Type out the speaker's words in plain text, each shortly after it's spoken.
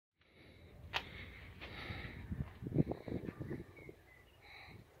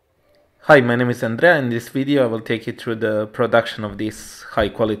Hi, my name is Andrea. In this video I will take you through the production of these high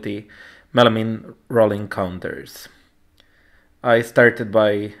quality melamine rolling counters. I started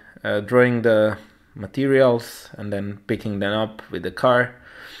by drawing the materials and then picking them up with the car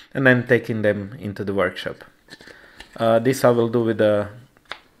and then taking them into the workshop. This I will do with the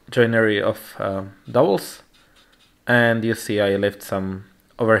joinery of dowels, and you see I left some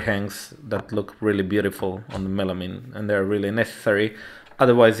overhangs that look really beautiful on the melamine, and they're really necessary,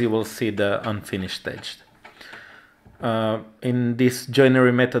 otherwise you will see the unfinished edge. In this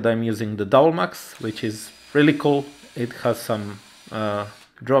joinery method I'm using the Dowelmax, which is really cool. It has some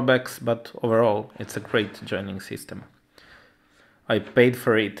drawbacks, but overall it's a great joining system. I paid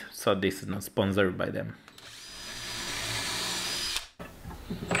for it, so this is not sponsored by them.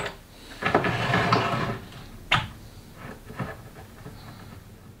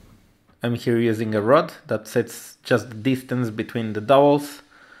 I'm here using a rod that sets just the distance between the dowels,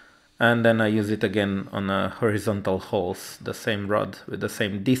 and then I use it again on horizontal holes, the same rod with the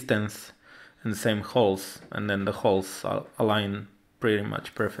same distance and same holes, and then the holes align pretty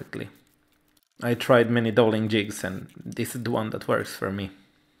much perfectly. I tried many doweling jigs and this is the one that works for me.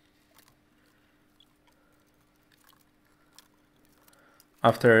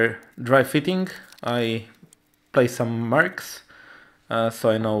 After dry fitting, I place some marks so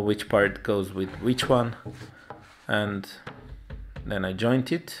I know which part goes with which one, and then I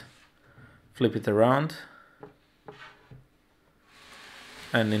joint it, flip it around,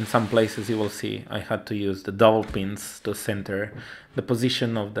 and in some places you will see I had to use the dowel pins to center the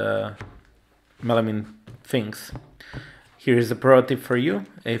position of the melamine things. Here is a pro tip for you: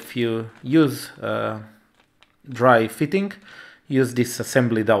 if you use dry fitting, use these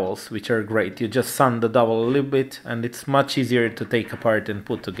assembly dowels, which are great. You just sand the dowel a little bit and it's much easier to take apart and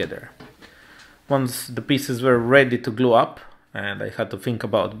put together. Once the pieces were ready to glue up, and I had to think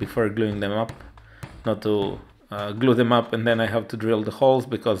about before gluing them up not to glue them up and then I have to drill the holes,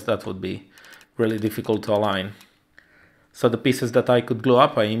 because that would be really difficult to align. So the pieces that I could glue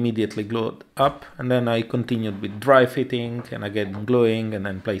up, I immediately glued up, and then I continued with dry fitting and again gluing and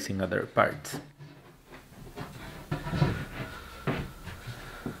then placing other parts.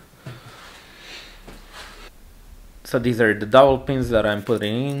 So these are the dowel pins that I'm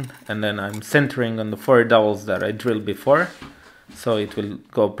putting in, and then I'm centering on the 4 dowels that I drilled before, so it will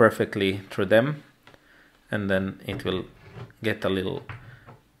go perfectly through them, and then it will get a little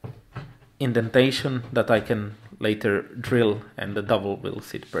indentation that I can later drill, and the dowel will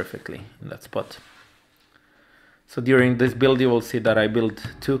sit perfectly in that spot. So during this build you will see that I built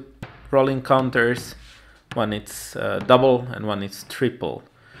 2 rolling counters. One is double and one is triple,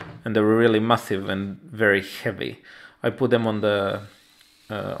 and they were really massive and very heavy. I put them on the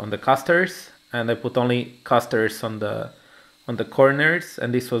casters, and I put only casters on the corners,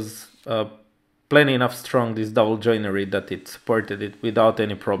 and this was plenty enough strong, this dowel joinery, that it supported it without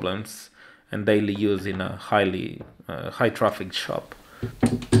any problems and daily use in a high traffic shop.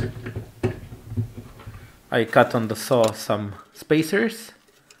 I cut on the saw some spacers,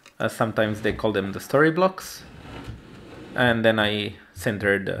 sometimes they call them the story blocks, and then I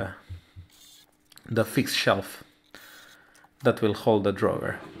centered the fixed shelf that will hold the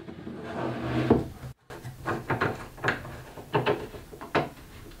drawer.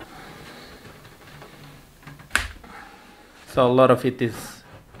 So a lot of it is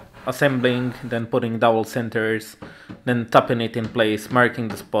assembling, then putting dowel centers, then tapping it in place, marking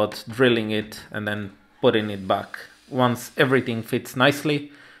the spot, drilling it, and then putting it back. Once everything fits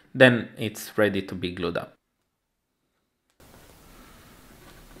nicely, then it's ready to be glued up.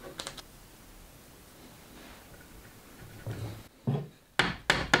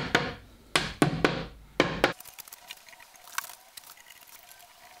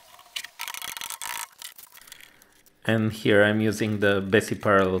 And here I'm using the Bessey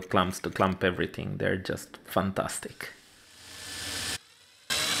parallel clamps to clamp everything. They're just fantastic.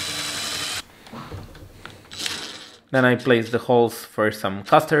 Then I placed the holes for some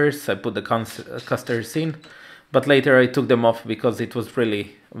casters. I put the casters in, but later I took them off because it was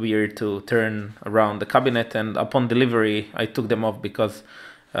really weird to turn around the cabinet, and upon delivery I took them off because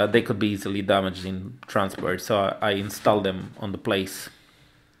they could be easily damaged in transport, so I installed them on the place.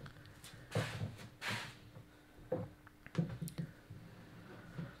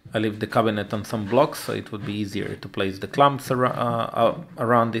 I leave the cabinet on some blocks so it would be easier to place the clamps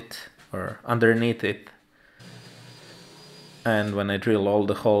around it or underneath it. And when I drill all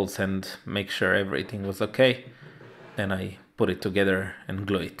the holes and make sure everything was okay, then I put it together and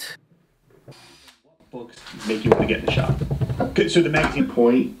glue it. Books make you want to get in the shop. So the magazine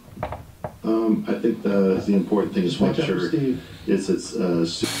point, I think the important thing is to make sure it's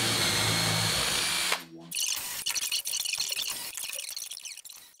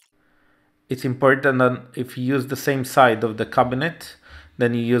it's important that if you use the same side of the cabinet,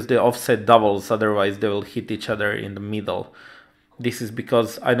 then you use the offset doubles, otherwise they will hit each other in the middle. This is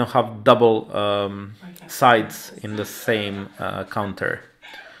because I don't have double sides in the same counter.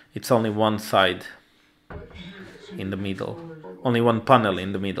 It's only one side in the middle, only one panel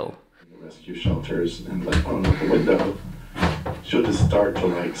in the middle. Rescue shelters, and like on the window, she'll just start to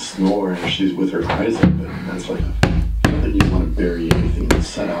like snore and she's with her eyes open. And that's like, then you want to bury anything that's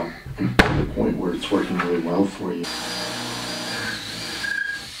set up to the point where it's working really well for you.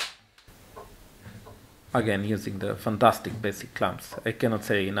 Again, using the fantastic basic clamps. I cannot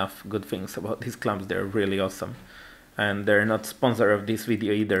say enough good things about these clamps. They're really awesome. And they're not sponsor of this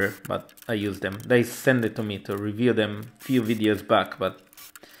video either, but I use them. They sent it to me to review them a few videos back, but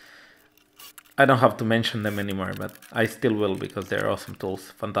I don't have to mention them anymore, but I still will because they're awesome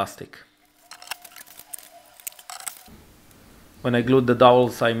tools. Fantastic. When I glue the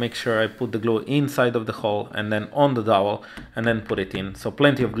dowels, I make sure I put the glue inside of the hole and then on the dowel and then put it in. So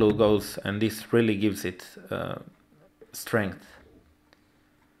plenty of glue goes, and this really gives it strength.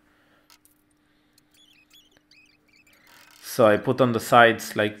 So I put on the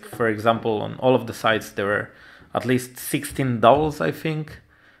sides, like for example, on all of the sides there were at least 16 dowels, I think.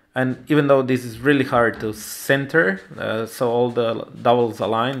 And even though this is really hard to center, so all the dowels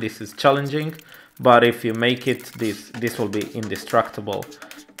align, this is challenging. But if you make it, this will be indestructible.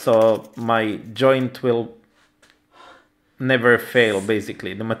 So my joint will never fail,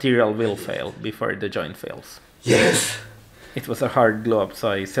 basically. The material will fail before the joint fails. Yes! It was a hard glue up, so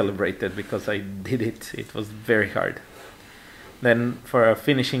I celebrated because I did it. It was very hard. Then for a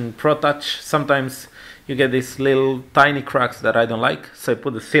finishing pro touch, sometimes you get these little tiny cracks that I don't like. So I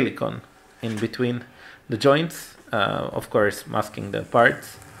put the silicone in between the joints, of course masking the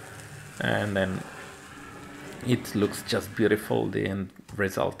parts. And then it looks just beautiful. The end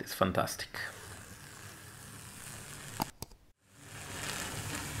result is fantastic.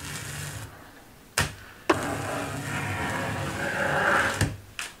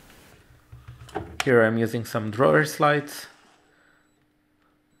 Here I'm using some drawer slides,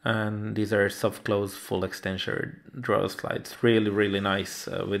 and these are soft close full extension drawer slides. Really nice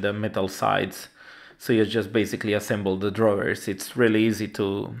with the metal sides. So you just basically assemble the drawers. It's really easy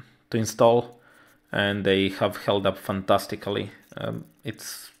to install, and they have held up fantastically.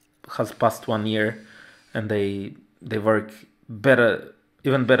 It's has passed 1 year, and they work better,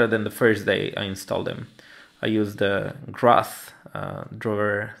 even better than the first day I installed them. I used the Grath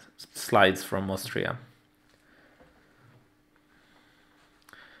drawer slides from Austria.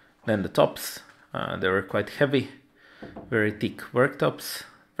 Then the tops, they were quite heavy, very thick worktops,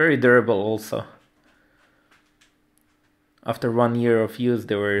 very durable also. After 1 year of use,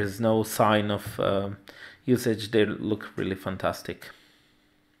 there is no sign of usage. They look really fantastic.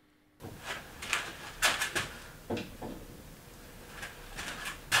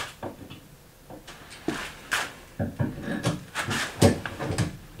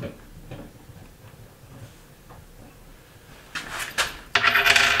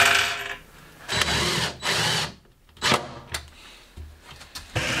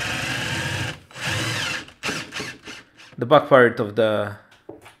 The back part of the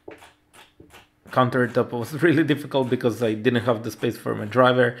countertop was really difficult because I didn't have the space for my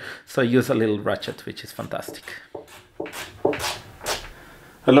driver, so I used a little ratchet, which is fantastic.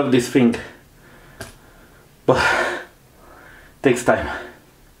 I love this thing, but it takes time.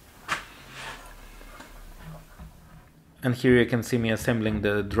 And here you can see me assembling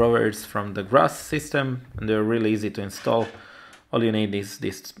the drawers from the Grath system, and they're really easy to install. All you need is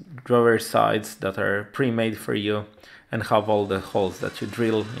these drawer sides that are pre-made for you and have all the holes that you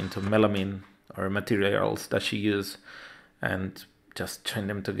drill into melamine or materials that you use, and just join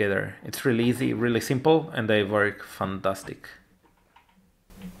them together. It's really easy, really simple, and they work fantastic.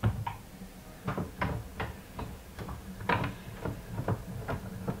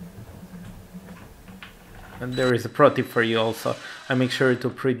 And there is a pro tip for you also. I make sure to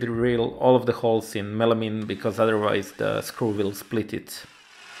pre-drill all of the holes in melamine, because otherwise the screw will split it.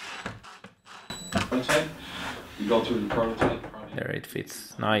 You go through the prototype. There it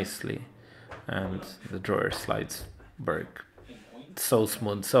fits nicely, and the drawer slides work so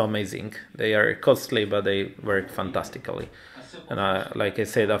smooth, so amazing. They are costly, but they work fantastically. And like I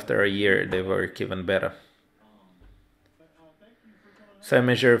said, after a year they work even better. So I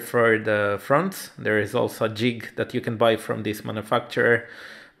measure for the front. There is also a jig that you can buy from this manufacturer,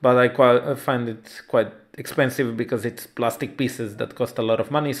 but I find it quite expensive because it's plastic pieces that cost a lot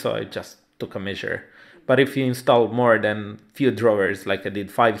of money, so I just took a measure. But if you install more than few drawers, like I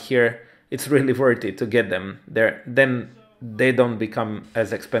did 5 here, it's really worth it to get them there. Then they don't become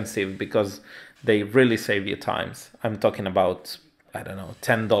as expensive because they really save you times. I'm talking about, I don't know,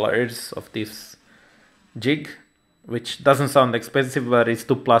 $10 of this jig, which doesn't sound expensive, but it's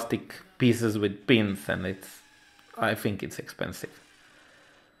 2 plastic pieces with pins, and I think it's expensive.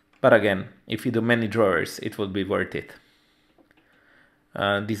 But again, if you do many drawers, it will be worth it.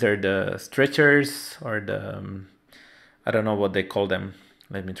 These are the stretchers, or the I don't know what they call them.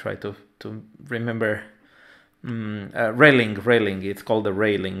 Let me try to remember. Railing. It's called a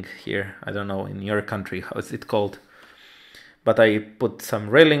railing here. I don't know in your country how is it called. But I put some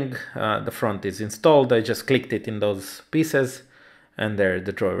railing. The front is installed. I just clicked it in those pieces, and there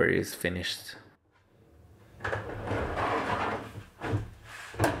the drawer is finished.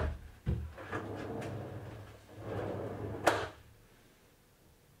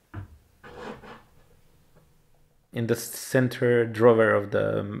 In the center drawer of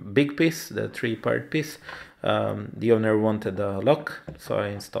the big piece, the 3-part piece, the owner wanted a lock, so I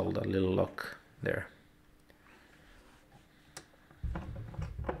installed a little lock there.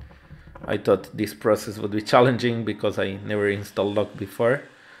 I thought this process would be challenging because I never installed lock before,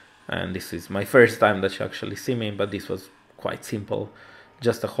 and this is my first time that you actually see me, but this was quite simple.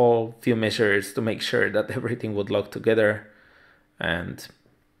 Just a whole few measures to make sure that everything would lock together, and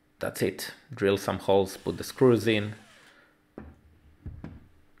that's it. Drill some holes, put the screws in,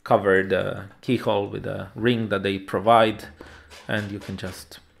 cover the keyhole with a ring that they provide, and you can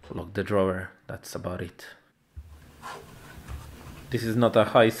just lock the drawer. That's about it. This is not a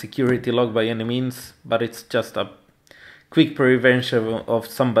high security lock by any means, but it's just a quick prevention of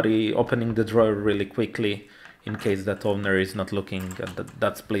somebody opening the drawer really quickly in case that owner is not looking at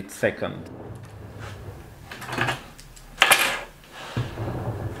that split second.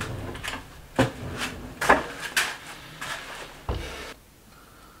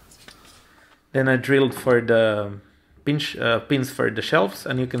 Then I drilled for the pins for the shelves,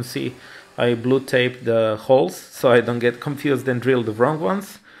 and you can see I blue taped the holes so I don't get confused and drill the wrong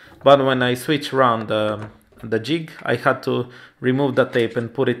ones. But when I switch around the jig, I had to remove the tape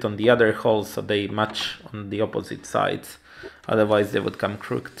and put it on the other holes so they match on the opposite sides. Otherwise they would come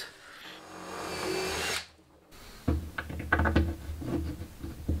crooked.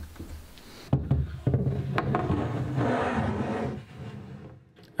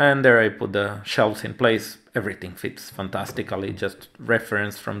 And there I put the shelves in place. Everything fits fantastically, just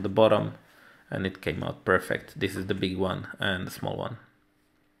reference from the bottom, and it came out perfect. This is the big one and the small one.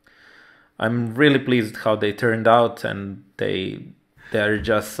 I'm really pleased how they turned out, and they're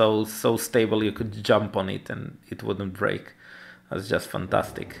just so stable. You could jump on it and it wouldn't break. That's just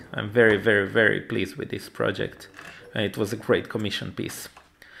fantastic. I'm very, very, very pleased with this project, and it was a great commission piece.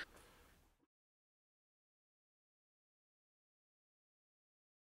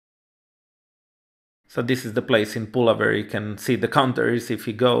 So this is the place in Pula where you can see the counters if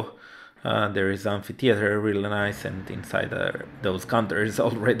you go. There is amphitheater, really nice, and inside those counters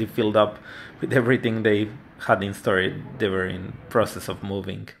already filled up with everything they had in store. They were in process of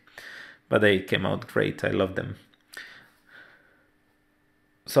moving, but they came out great. I love them.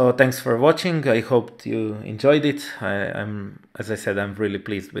 So thanks for watching. I hope you enjoyed it. As I said, I'm really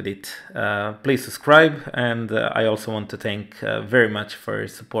pleased with it. Please subscribe, and I also want to thank very much for your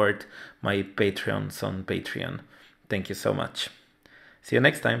support my Patreons on Patreon. Thank you so much. See you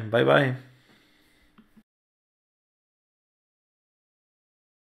next time. Bye bye.